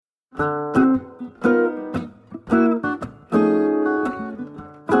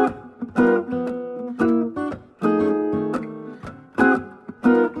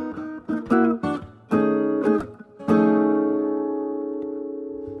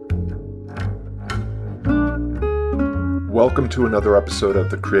Welcome to another episode of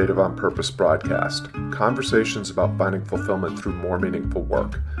the Creative on Purpose broadcast, conversations about finding fulfillment through more meaningful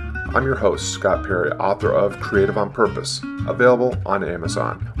work. I'm your host, Scott Perry, author of Creative on Purpose, available on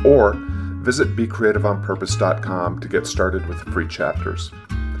Amazon, or visit BeCreativeOnPurpose.com to get started with the free chapters.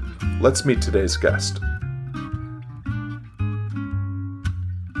 Let's meet today's guest.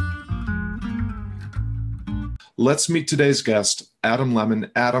 Let's meet today's guest, Adam Lemon.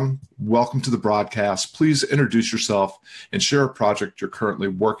 Adam, welcome to the broadcast. Please introduce yourself and share a project you're currently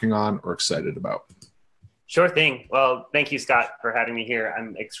working on or excited about. Sure thing. Well, thank you, Scott, for having me here.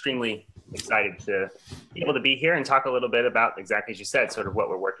 I'm extremely excited to be able to be here and talk a little bit about, exactly as you said, sort of what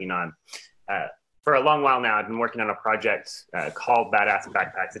we're working on. For a long while now, I've been working on a project called Badass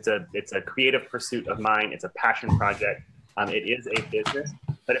Backpacks. It's a creative pursuit of mine. It's a passion project. It is a business,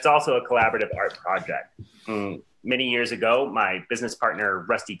 but it's also a collaborative art project. Many years ago, my business partner,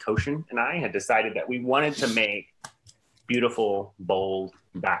 Rusty Koshin, and I had decided that we wanted to make beautiful, bold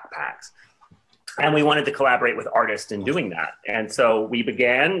backpacks. And we wanted to collaborate with artists in doing that. And so we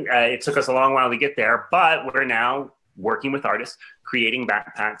began. It took us a long while to get there, but we're now working with artists, creating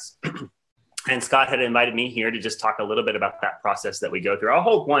backpacks. And Scott had invited me here to just talk a little bit about that process that we go through. I'll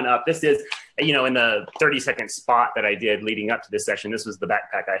hold one up. This is, in the 30-second spot that I did leading up to this session, this was the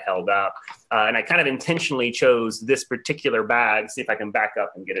backpack I held up. And I kind of intentionally chose this particular bag. See if I can back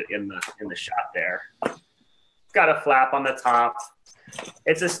up and get it in the shot there. It's got a flap on the top.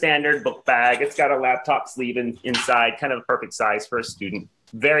 It's a standard book bag. It's got a laptop sleeve inside, kind of a perfect size for a student.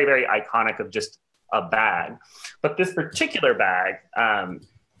 Very, very iconic of just a bag. But this particular bag,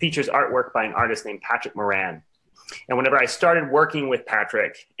 features artwork by an artist named Patrick Moran. And whenever I started working with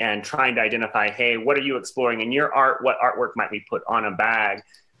Patrick and trying to identify, hey, what are you exploring in your art? What artwork might we put on a bag?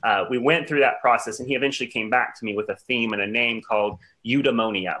 We went through that process, and he eventually came back to me with a theme and a name called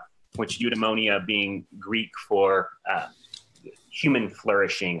eudaimonia, which eudaimonia being Greek for human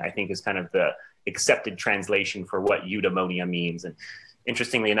flourishing, I think is kind of the accepted translation for what eudaimonia means. And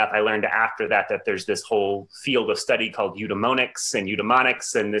interestingly enough, I learned after that there's this whole field of study called eudaimonics and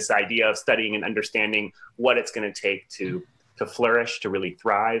eudaimonics, and this idea of studying and understanding what it's going to take to flourish, to really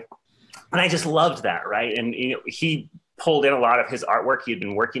thrive. And I just loved that, right? And he pulled in a lot of his artwork he had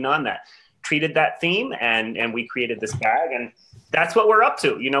been working on that treated that theme, and we created this bag, and that's what we're up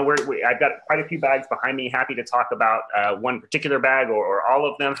to. I've got quite a few bags behind me. Happy to talk about one particular bag or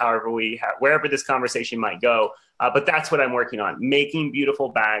all of them, wherever this conversation might go. But that's what I'm working on, making beautiful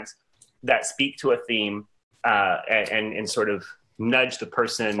bags that speak to a theme and sort of nudge the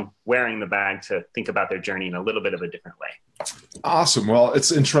person wearing the bag to think about their journey in a little bit of a different way. Awesome. Well,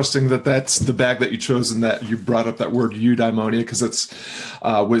 it's interesting that that's the bag that you chose and that you brought up that word eudaimonia, because it's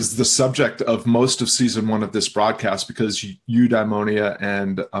was the subject of most of season 1 of this broadcast, because eudaimonia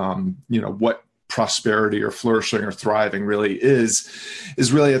and what prosperity or flourishing or thriving really is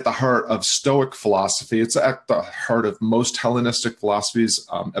really at the heart of Stoic philosophy. It's at the heart of most Hellenistic philosophies,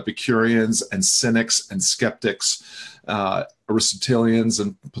 Epicureans and Cynics and Skeptics, Aristotelians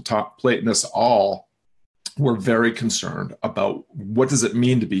and Platonists all were very concerned about what does it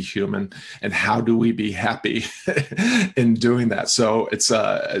mean to be human and how do we be happy in doing that. So it's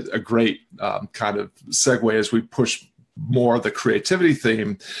a great kind of segue as we push more the creativity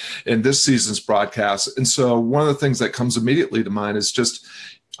theme in this season's broadcast. And so one of the things that comes immediately to mind is just,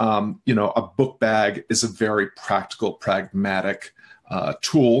 a book bag is a very practical, pragmatic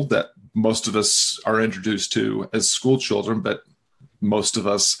tool that most of us are introduced to as school children, but most of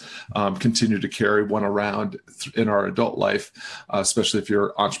us continue to carry one around in our adult life, especially if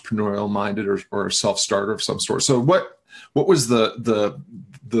you're entrepreneurial minded or a self-starter of some sort. So what was the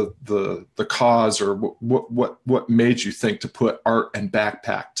cause, or what made you think to put art and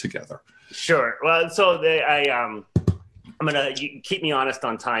backpack together? Sure. Well, so I'm gonna keep me honest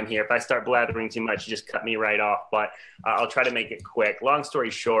on time here. If I start blathering too much, just cut me right off. But I'll try to make it quick. Long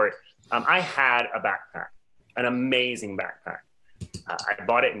story short, I had a backpack, an amazing backpack. I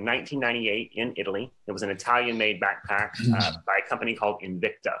bought it in 1998 in Italy. It was an Italian-made backpack by a company called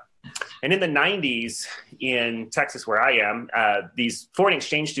Invicta. And in the 90s in Texas, where I am, these foreign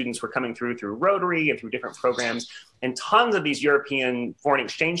exchange students were coming through Rotary and through different programs. And tons of these European foreign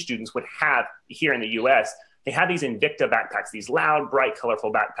exchange students would have, here in the US, they had these Invicta backpacks, these loud, bright,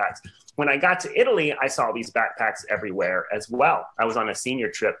 colorful backpacks. When I got to Italy, I saw these backpacks everywhere as well. I was on a senior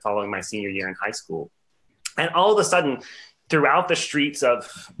trip following my senior year in high school. And all of a sudden, throughout the streets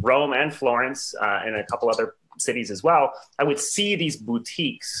of Rome and Florence and a couple other cities as well, I would see these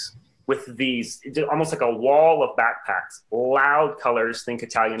boutiques with these, almost like a wall of backpacks, loud colors, think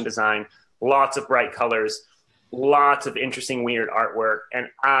Italian design, lots of bright colors, lots of interesting, weird artwork. And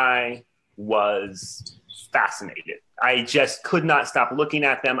I was fascinated. I just could not stop looking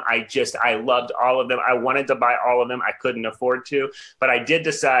at them. I loved all of them. I wanted to buy all of them. I couldn't afford to, but I did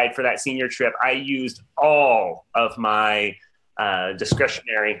decide for that senior trip, I used all of my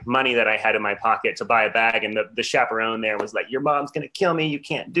discretionary money that I had in my pocket to buy a bag. And the chaperone there was like, your mom's going to kill me. You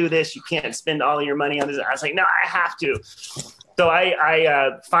can't do this. You can't spend all your money on this. I was like, no, I have to. So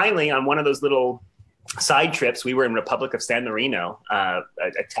I finally, on one of those little side trips, we were in Republic of San Marino,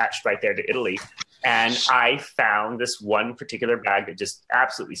 attached right there to Italy. And I found this one particular bag that just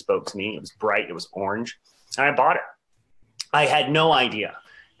absolutely spoke to me. It was bright. It was orange. And I bought it. I had no idea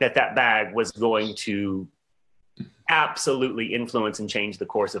that bag was going to absolutely influence and change the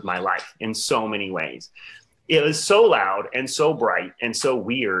course of my life in so many ways. It was so loud and so bright and so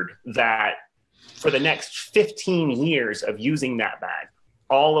weird that for the next 15 years of using that bag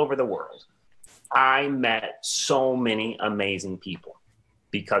all over the world, I met so many amazing people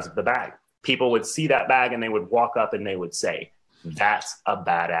because of the bag. People would see that bag and they would walk up and they would say, that's a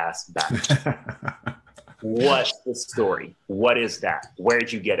badass bag. What's the story? What is that?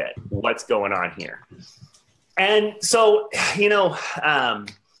 Where'd you get it? What's going on here? And so, I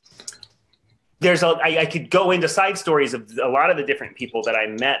could go into side stories of a lot of the different people that I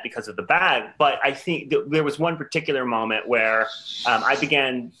met because of the bag, but I think there was one particular moment where I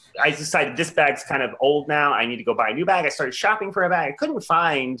decided this bag's kind of old now. I need to go buy a new bag. I started shopping for a bag. I couldn't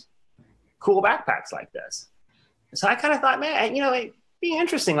find cool backpacks like this. So I kind of thought, man, it'd be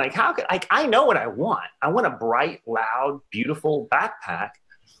interesting. Like, I know what I want. I want a bright, loud, beautiful backpack.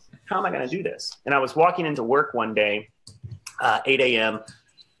 How am I going to do this? And I was walking into work one day, 8 a.m.,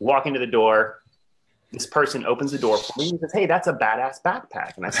 walking to the door. This person opens the door for me and says, hey, that's a badass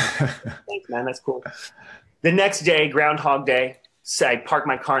backpack. And I said, thanks, man, that's cool. The next day, Groundhog Day, I parked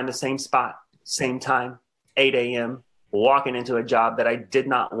my car in the same spot, same time, 8 a.m., walking into a job that I did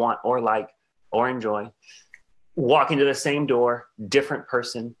not want or like or enjoy. Walking to the same door, different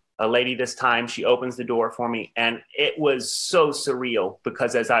person, a lady this time, she opens the door for me. And it was so surreal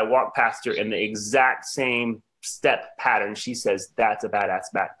because as I walked past her in the exact same step pattern, she says, that's a badass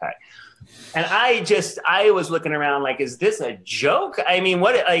backpack. And I was looking around like, is this a joke? I mean,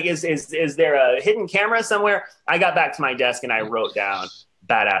 what, like, is there a hidden camera somewhere? I got back to my desk and I wrote down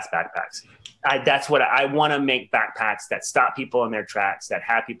badass backpacks. That's what I want to make, backpacks that stop people in their tracks, that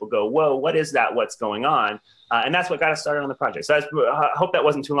have people go, whoa, what is that? What's going on? And that's what got us started on the project. So I hope that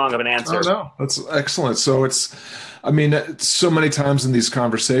wasn't too long of an answer. Oh, no, that's excellent. So so many times in these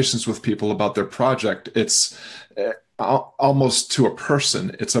conversations with people about their project, it's almost to a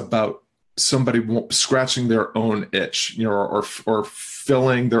person. It's about somebody scratching their own itch, or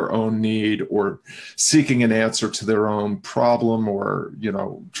filling their own need, or seeking an answer to their own problem, or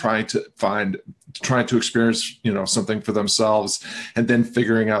trying to experience something for themselves, and then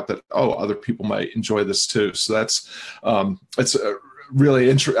figuring out that other people might enjoy this too. So that's it's really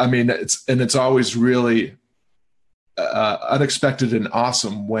interesting. It's always really unexpected and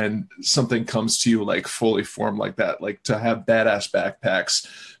awesome when something comes to you like fully formed like that. Like to have badass backpacks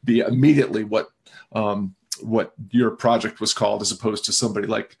be immediately what your project was called, as opposed to somebody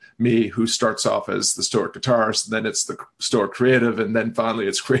like me who starts off as the Stoic Guitarist, and then it's the Stoic Creative, and then finally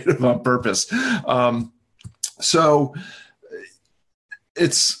it's Creative on Purpose. So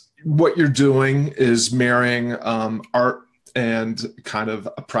it's what you're doing is marrying art and kind of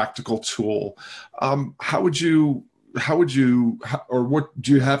a practical tool. How would you, or what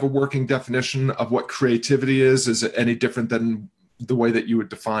do you have a working definition of what creativity is? Is it any different than the way that you would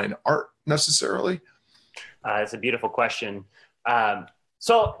define art necessarily? It's a beautiful question.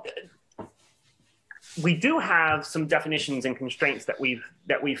 So we do have some definitions and constraints that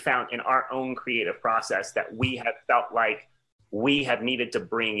we've found in our own creative process that we have felt like we have needed to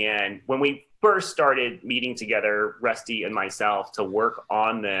bring in. When we first started meeting together, Rusty and myself, to work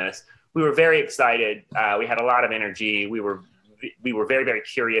on this, we were very excited. We had a lot of energy. We were very, very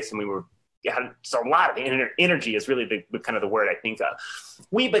curious, and we had a lot of energy is really the kind of the word I think of.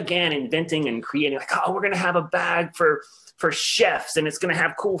 We began inventing and creating, like, we're going to have a bag for chefs, and it's going to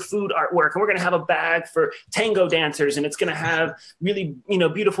have cool food artwork, and we're going to have a bag for tango dancers, and it's going to have really,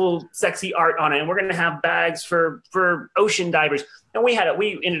 beautiful, sexy art on it. And we're going to have bags for ocean divers. And we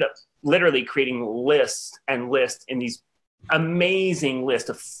ended up literally creating lists and lists in these amazing list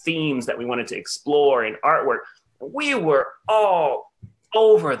of themes that we wanted to explore in artwork. We were all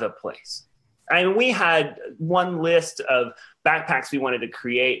over the place. I mean, we had one list of backpacks we wanted to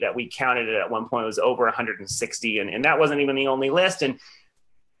create that we counted it at one point. It was over 160, and that wasn't even the only list. And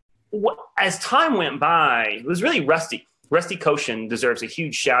as time went by, it was really Rusty. Rusty Koshin deserves a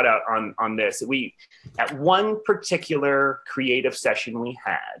huge shout out on this. At one particular creative session we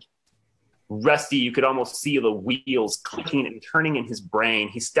had, Rusty, you could almost see the wheels clicking and turning in his brain.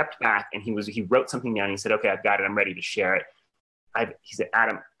 He stepped back and he wrote something down. He said, okay, I've got it. I'm ready to share it. He said,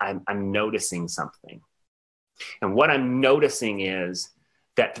 Adam, I'm noticing something. And what I'm noticing is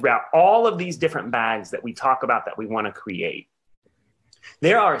that throughout all of these different bags that we talk about that we want to create,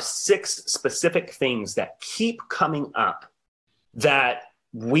 there are 6 specific things that keep coming up that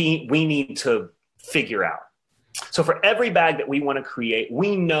we need to figure out. So for every bag that we want to create,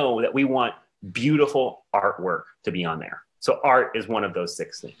 we know that we want beautiful artwork to be on there. So art is one of those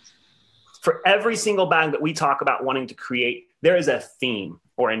 6 things. For every single bag that we talk about wanting to create, there is a theme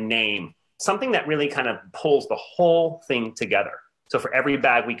or a name, something that really kind of pulls the whole thing together. So for every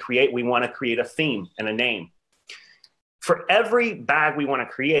bag we create, we want to create a theme and a name. For every bag we want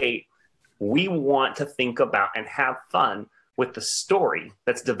to create, we want to think about and have fun with the story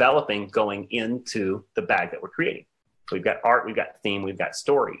that's developing going into the bag that we're creating. So we've got art, we've got theme, we've got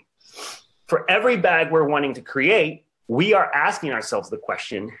story. For every bag we're wanting to create, we are asking ourselves the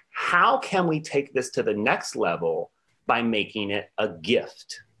question, how can we take this to the next level by making it a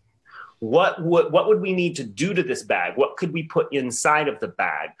gift? What would we need to do to this bag? What could we put inside of the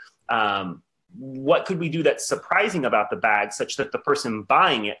bag? What could we do that's surprising about the bag such that the person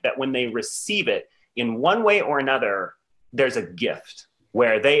buying it, that when they receive it in one way or another, there's a gift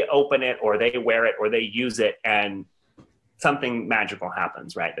where they open it or they wear it or they use it and something magical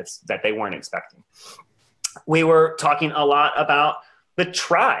happens, right? That they weren't expecting. We were talking a lot about the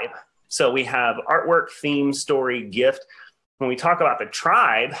tribe. So we have artwork, theme, story, gift. When we talk about the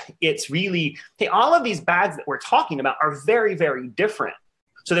tribe, it's really, hey, all of these bags that we're talking about are very, very different.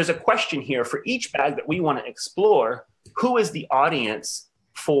 So there's a question here for each bag that we want to explore. Who is the audience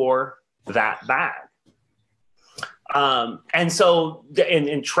for that bag? And so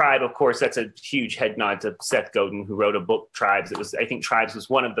in Tribe, of course, that's a huge head nod to Seth Godin, who wrote a book, Tribes. I think Tribes was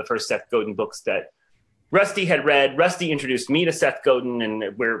one of the first Seth Godin books that Rusty had read. Rusty introduced me to Seth Godin, and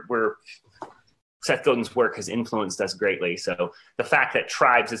Seth Godin's work has influenced us greatly. So the fact that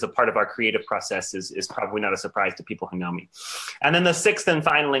Tribes is a part of our creative process is probably not a surprise to people who know me. And then the 6th and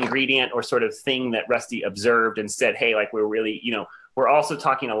final ingredient or sort of thing that Rusty observed and said, hey, like we're really, we're also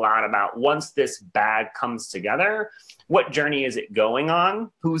talking a lot about once this bag comes together, what journey is it going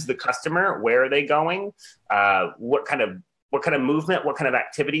on? Who's the customer? Where are they going? What kind of movement, what kind of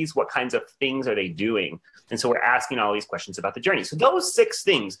activities, what kinds of things are they doing? And so we're asking all these questions about the journey. So those 6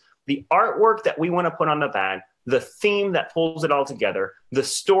 things, the artwork that we want to put on the bag, the theme that pulls it all together, the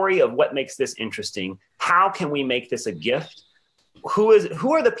story of what makes this interesting, how can we make this a gift? Who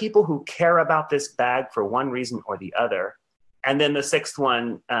are the people who care about this bag for one reason or the other? And then the 6th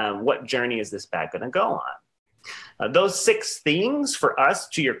one, what journey is this bag going to go on? Those 6 things for us,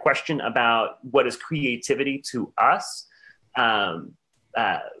 to your question about what is creativity to us,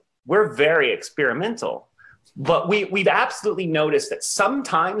 we're very experimental, but we've absolutely noticed that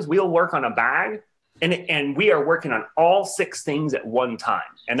sometimes we'll work on a bag and we are working on all 6 things at one time.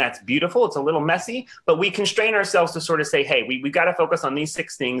 And that's beautiful. It's a little messy, but we constrain ourselves to sort of say, hey, we've got to focus on these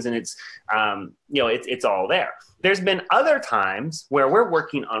 6 things and it's all there. There's been other times where we're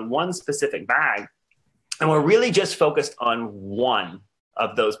working on one specific bag and we're really just focused on one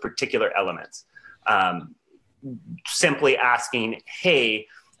of those particular elements. Simply asking, hey,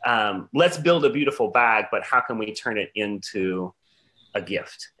 let's build a beautiful bag, but how can we turn it into a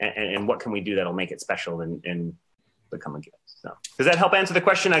gift? And what can we do that'll make it special and become a gift? So does that help answer the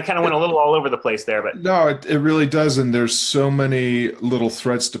question? I kind of went a little all over the place there, but no, it really does. And there's so many little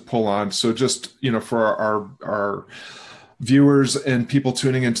threads to pull on. So just, for our viewers and people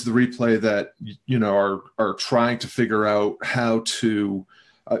tuning into the replay that, are trying to figure out how to,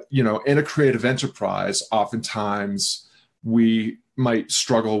 in a creative enterprise, oftentimes we might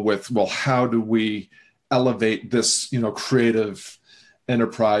struggle with, well, how do we elevate this, creative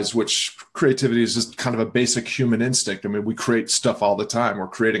enterprise, which creativity is just kind of a basic human instinct. I mean, we create stuff all the time. We're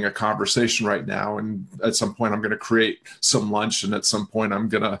creating a conversation right now. And at some point I'm going to create some lunch. And at some point I'm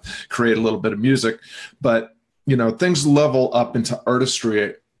going to create a little bit of music, but things level up into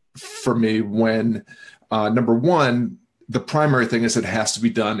artistry for me when, number one, the primary thing is it has to be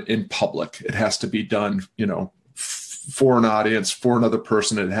done in public. It has to be done, for an audience, for another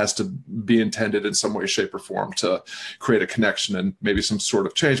person. It has to be intended in some way, shape, or form to create a connection and maybe some sort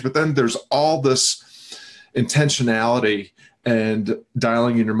of change. But then there's all this intentionality and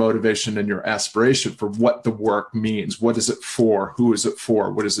dialing in your motivation and your aspiration for what the work means. What is it for? Who is it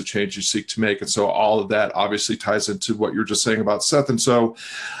for? What is the change you seek to make? And so all of that obviously ties into what you're just saying about Seth. And so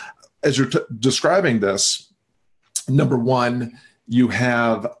as you're describing this, number one, you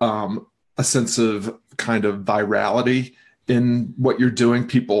have a sense of kind of virality in what you're doing.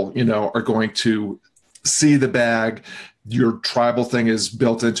 People, are going to see the bag. Your tribal thing is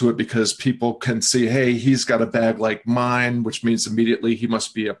built into it because people can see, hey, he's got a bag like mine, which means immediately he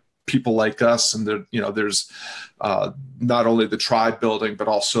must be a people like us. And there's not only the tribe building, but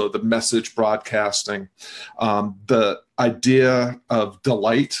also the message broadcasting, the idea of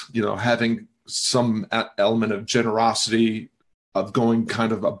delight, having some element of generosity, of going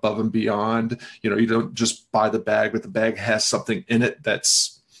kind of above and beyond. You don't just buy the bag, but the bag has something in it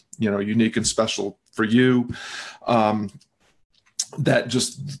that's, unique and special for you. That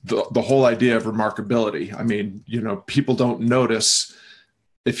just the whole idea of remarkability. I mean, people don't notice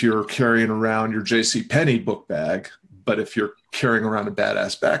if you're carrying around your J.C. Penney book bag, but if you're carrying around a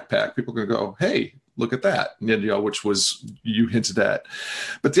badass backpack, people can go, hey, look at that, which was, you hinted at.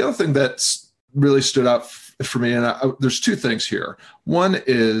 But the other thing that's really stood out for me, and there's two things here. One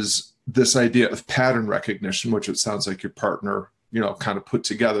is this idea of pattern recognition, which it sounds like your partner, kind of put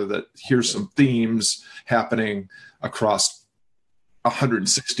together, that here's some themes happening across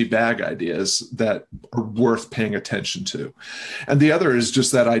 160 bag ideas that are worth paying attention to. And the other is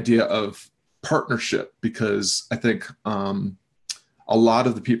just that idea of partnership, because I think a lot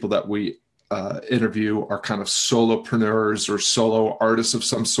of the people that we interview are kind of solopreneurs or solo artists of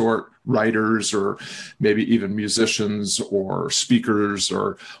some sort, writers, or maybe even musicians or speakers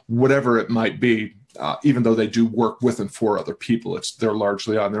or whatever it might be. Even though they do work with and for other people, they're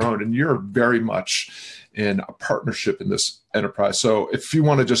largely on their own. And you're very much in a partnership in this enterprise. So if you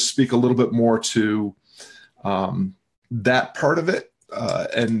want to just speak a little bit more to that part of it,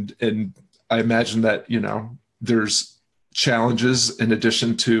 and I imagine that, there's challenges in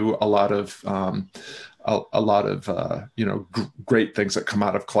addition to a lot of great things that come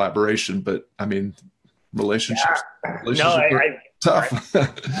out of collaboration. But I mean, relationships are tough.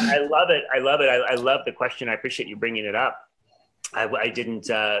 I love it. I love the question. I appreciate you bringing it up. I didn't,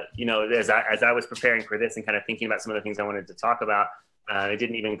 as I was preparing for this and kind of thinking about some of the things I wanted to talk about, it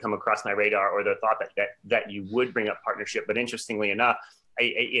didn't even come across my radar or the thought that you would bring up partnership. But interestingly enough,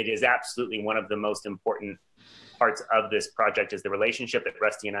 it is absolutely one of the most important parts of this project is the relationship that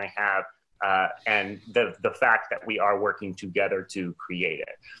Rusty and I have, and the fact that we are working together to create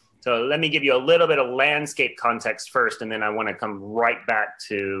it. So let me give you a little bit of landscape context first, and then I want to come right back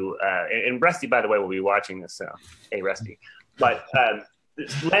to, and Rusty, by the way, will be watching this, so hey, Rusty. But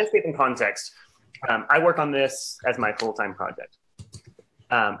landscape and context, I work on this as my full-time project.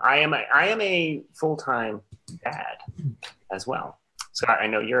 I am a full-time dad as well. Scott, I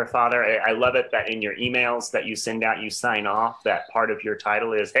know you're a father. I love it that in your emails that you send out, you sign off that part of your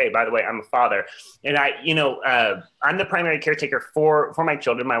title is, hey, by the way, I'm a father. And I'm the primary caretaker for my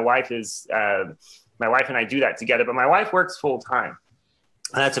children. My wife and I do that together, but my wife works full time.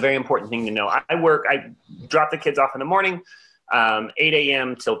 That's a very important thing to know. I drop the kids off in the morning, 8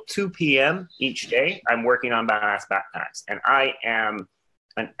 a.m. till 2 p.m. each day. I'm working on Badass Backpacks, and I am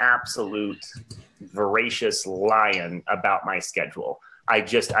an absolute voracious lion about my schedule.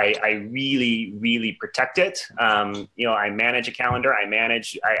 I really, really protect it. I manage a calendar. I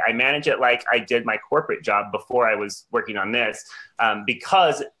manage it like I did my corporate job before I was working on this,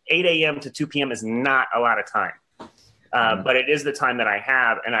 because 8 a.m. to 2 p.m. is not a lot of time. But it is the time that I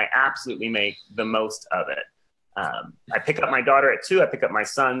have, and I absolutely make the most of it. I pick up my daughter at 2, I pick up my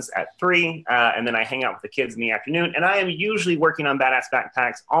sons at 3, and then I hang out with the kids in the afternoon. And I am usually working on Badass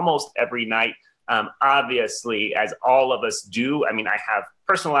Backpacks almost every night. Obviously, as all of us do. I mean, I have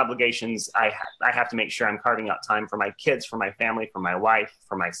personal obligations. I have to make sure I'm carving out time for my kids, for my family, for my wife,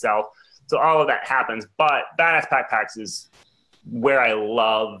 for myself. So all of that happens. But Badass Backpacks is where I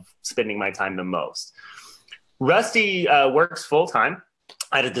love spending my time the most. Rusty works full time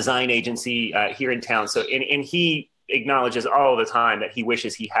at a design agency here in town. So, and he acknowledges all the time that he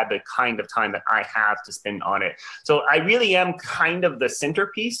wishes he had the kind of time that I have to spend on it. So I really am kind of the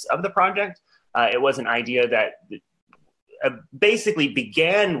centerpiece of the project. It was an idea that basically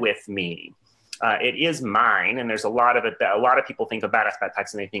began with me. It is mine, and there's a lot of it that a lot of people think of Badass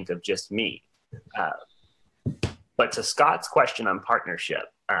Backpacks and they think of just me. But to Scott's question on partnership,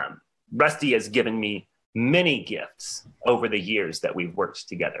 Rusty has given me many gifts over the years that we've worked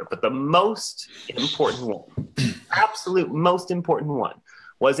together. But the most important one, absolute most important one,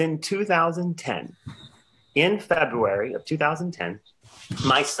 was in 2010. In February of 2010,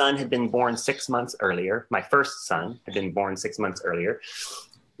 my son had been born 6 months earlier. My first son had been born 6 months earlier.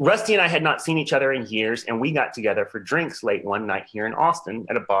 Rusty and I had not seen each other in years, and we got together for drinks late one night here in Austin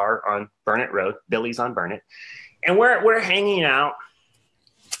at a bar on Burnett Road, Billy's on Burnett. And we're hanging out,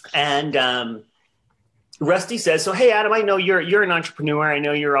 and Rusty says, so, hey, Adam, I know you're an entrepreneur. I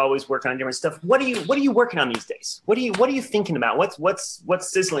know you're always working on different stuff. What are you working on these days? What are you thinking about?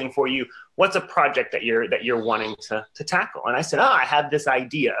 What's sizzling for you? What's a project that you're wanting to tackle? And I said, I have this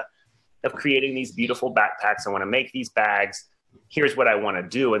idea of creating these beautiful backpacks. I want to make these bags. Here's what I want to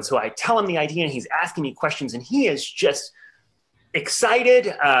do. And so I tell him the idea, and he's asking me questions, and he is just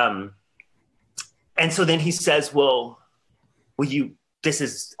excited. And so then he says, well, this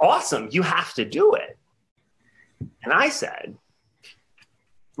is awesome. You have to do it. And I said,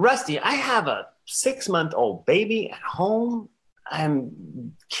 Rusty, I have a 6-month-old baby at home.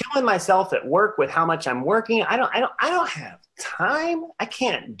 I'm killing myself at work with how much I'm working. I don't have time. I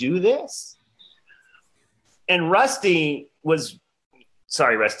can't do this. And Rusty was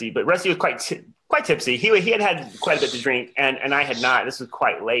quite tipsy. He had quite a bit to drink, and I had not. This was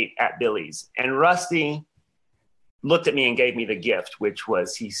quite late at Billy's. And Rusty looked at me and gave me the gift, which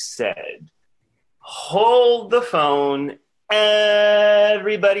was, he said, hold the phone.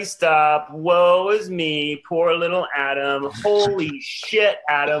 Everybody stop. Woe is me. Poor little Adam. Holy shit,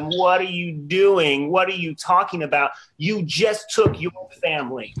 Adam. What are you doing? What are you talking about? You just took your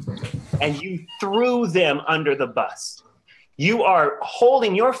family and you threw them under the bus. You are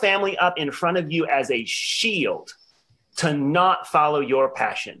holding your family up in front of you as a shield to not follow your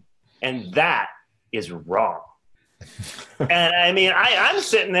passion. And that is wrong. And I mean, I'm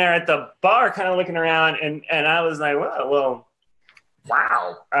sitting there at the bar kind of looking around, and I was like, well,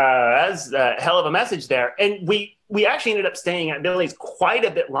 wow, that's a hell of a message there. And we actually ended up staying at Billy's quite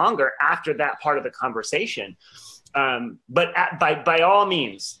a bit longer after that part of the conversation. But by all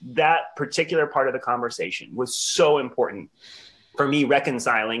means, that particular part of the conversation was so important for me,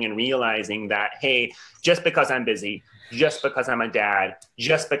 reconciling and realizing that, hey, just because I'm busy, just because I'm a dad,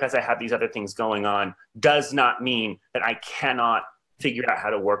 just because I have these other things going on, does not mean that I cannot figure out how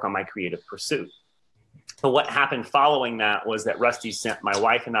to work on my creative pursuit. So what happened following that was that Rusty sent my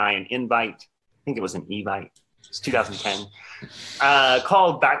wife and I an invite. I think it was an Evite. It's 2010,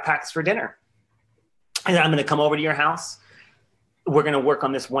 called Backpacks for Dinner. And I'm going to come over to your house. We're going to work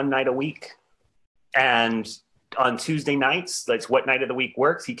on this one night a week. And on Tuesday nights, that's what night of the week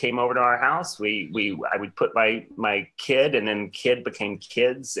works. He came over to our house. I would put my kid, and then kid became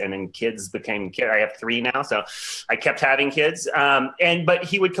kids, and then kids became kid. I have 3 now, so I kept having kids. But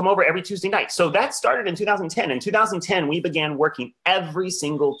he would come over every Tuesday night. So that started in 2010. In 2010, we began working every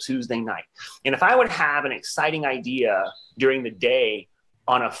single Tuesday night. And if I would have an exciting idea during the day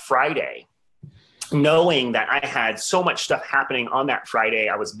on a Friday, knowing that I had so much stuff happening on that Friday,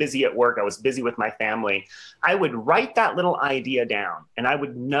 I was busy at work, I was busy with my family, I would write that little idea down, and I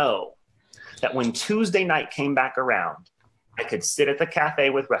would know that when Tuesday night came back around, I could sit at the cafe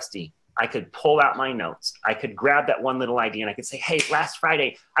with Rusty, I could pull out my notes, I could grab that one little idea, and I could say, hey, last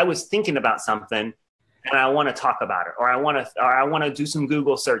Friday, I was thinking about something, and I want to talk about it, or I want to do some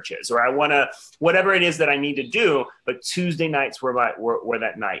Google searches, or I want to, whatever it is that I need to do. But Tuesday nights were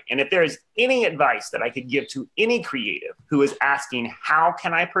that night. And if there is any advice that I could give to any creative who is asking, how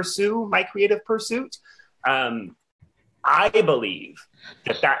can I pursue my creative pursuit? I believe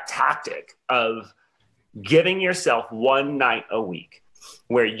that tactic of giving yourself one night a week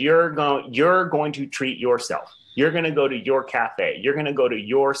where you're going to treat yourself. You're going to go to your cafe. You're going to go to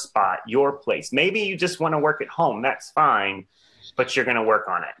your spot, your place. Maybe you just want to work at home. That's fine, but you're going to work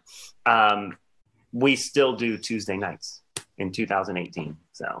on it. We still do Tuesday nights in 2018.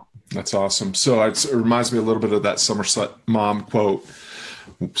 So that's awesome. So it reminds me a little bit of that Somerset Maugham quote.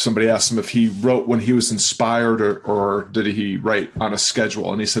 Somebody asked him if he wrote when he was inspired or did he write on a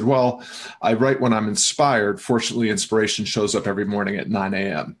schedule? And he said, well, I write when I'm inspired. Fortunately, inspiration shows up every morning at 9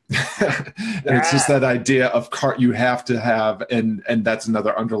 a.m. And it's just that idea of you have to have, and that's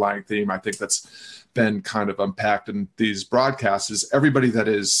another underlying theme I think that's been kind of unpacked in these broadcasts, is everybody that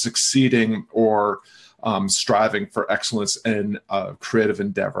is succeeding or striving for excellence in a creative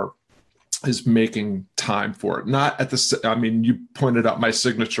endeavor is making time for it. Not at you pointed out my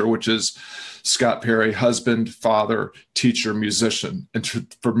signature, which is Scott Perry, husband, father, teacher, musician. And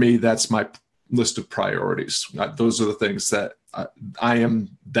for me, that's my list of priorities. Those are the things that I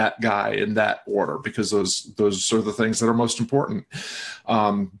am that guy in that order, because those are the things that are most important.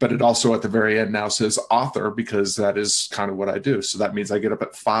 But it also at the very end now says author, because that is kind of what I do. So that means I get up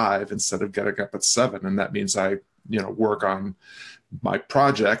at 5 instead of getting up at 7. And that means I, work on my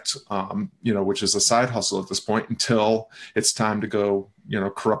project, which is a side hustle at this point, until it's time to go,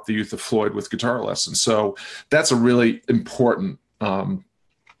 corrupt the youth of Floyd with guitar lessons. So that's a really important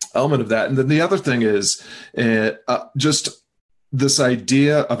element of that. And then the other thing is just this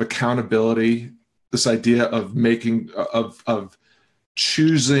idea of accountability, this idea of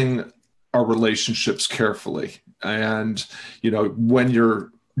choosing our relationships carefully. And, when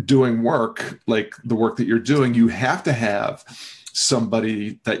you're doing work like the work that you're doing, you have to have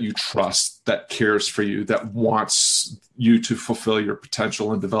somebody that you trust, that cares for you, that wants you to fulfill your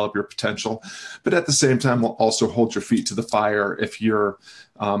potential and develop your potential. But at the same time, will also hold your feet to the fire if you're,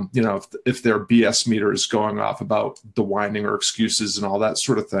 if their BS meter is going off about the whining or excuses and all that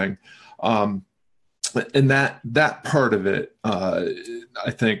sort of thing. And that part of it, I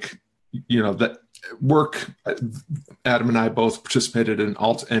think, that work, Adam and I both participated in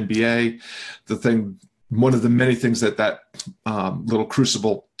Alt MBA. One of the many things that little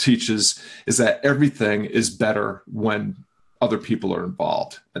crucible teaches is that everything is better when other people are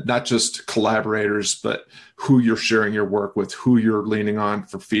involved, not just collaborators, but who you're sharing your work with, who you're leaning on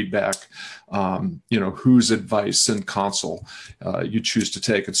for feedback, whose advice and counsel you choose to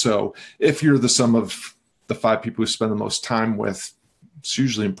take. And so if you're the sum of the 5 people who spend the most time with, it's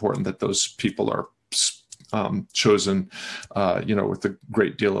usually important that those people are chosen, with a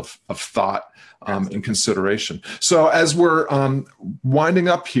great deal of thought and consideration. So as we're winding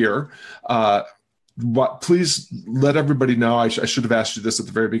up here, please let everybody know. I should have asked you this at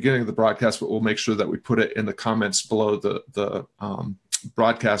the very beginning of the broadcast, but we'll make sure that we put it in the comments below the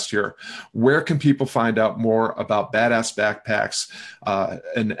broadcast here. Where can people find out more about Badass Backpacks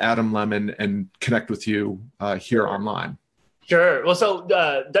and Adam Lemon and connect with you here online? Sure. Well, so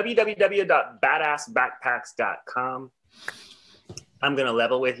www.badassbackpacks.com. I'm going to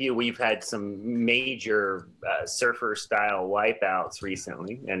level with you. We've had some major surfer style wipeouts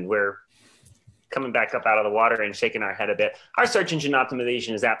recently, and we're coming back up out of the water and shaking our head a bit. Our search engine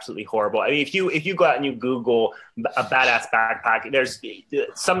optimization is absolutely horrible. I mean, if you go out and you Google a badass backpack,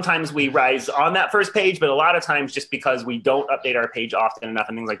 sometimes we rise on that first page, but a lot of times just because we don't update our page often enough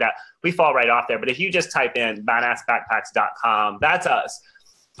and things like that, we fall right off there. But if you just type in badassbackpacks.com, that's us.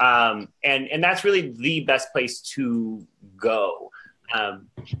 And that's really the best place to go.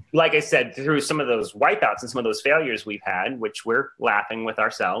 Like I said, through some of those wipeouts and some of those failures we've had, which we're laughing with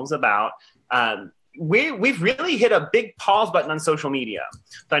ourselves about, we've really hit a big pause button on social media.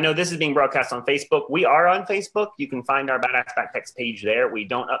 So I know this is being broadcast on Facebook. We are on Facebook. You can find our Badass Backpacks page there. We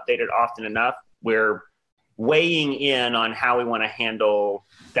don't update it often enough. We're weighing in on how we want to handle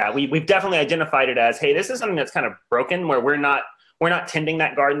that. We've definitely identified it as, hey, this is something that's kind of broken, where we're not tending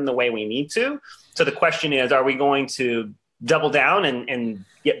that garden the way we need to. So the question is, are we going to double down and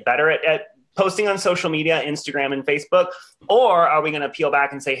get better at posting on social media, Instagram and Facebook, or are we going to peel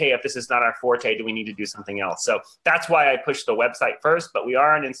back and say, hey, if this is not our forte, do we need to do something else? So that's why I pushed the website first, but we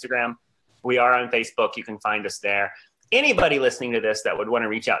are on Instagram. We are on Facebook. You can find us there. Anybody listening to this that would want to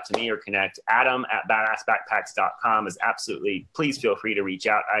reach out to me or connect, Adam@badassbackpacks.com is absolutely, please feel free to reach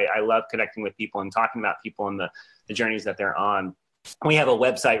out. I love connecting with people and talking about people and the journeys that they're on. We have a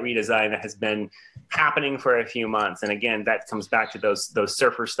website redesign that has been happening for a few months. And again, that comes back to those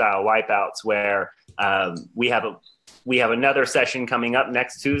surfer style wipeouts where we have another session coming up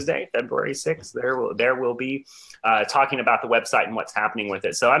next Tuesday, February 6th. There will be talking about the website and what's happening with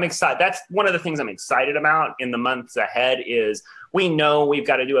it. So I'm excited. That's one of the things I'm excited about in the months ahead is we know we've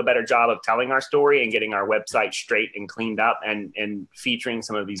got to do a better job of telling our story and getting our website straight and cleaned up and featuring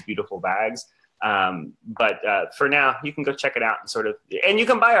some of these beautiful bags. But for now, you can go check it out and you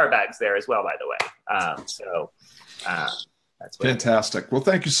can buy our bags there as well, by the way. That's fantastic. Well,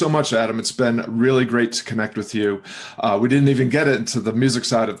 thank you so much, Adam. It's been really great to connect with you. We didn't even get into the music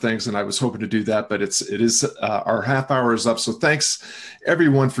side of things, and I was hoping to do that, but it is our half hour is up. So thanks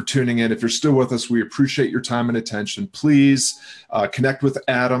everyone for tuning in. If you're still with us, we appreciate your time and attention. Please connect with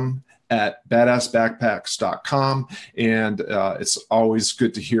Adam at badassbackpacks.com. And it's always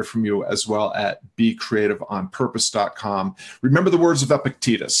good to hear from you as well at becreativeonpurpose.com. Remember the words of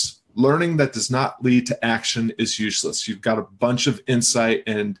Epictetus: learning that does not lead to action is useless. You've got a bunch of insight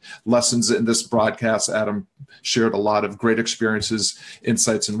and lessons in this broadcast. Adam shared a lot of great experiences,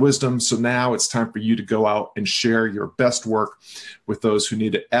 insights, and wisdom. So now it's time for you to go out and share your best work with those who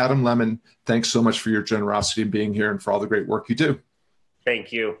need it. Adam Lemon, thanks so much for your generosity in being here and for all the great work you do.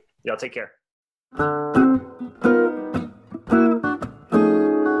 Thank you. Y'all take care.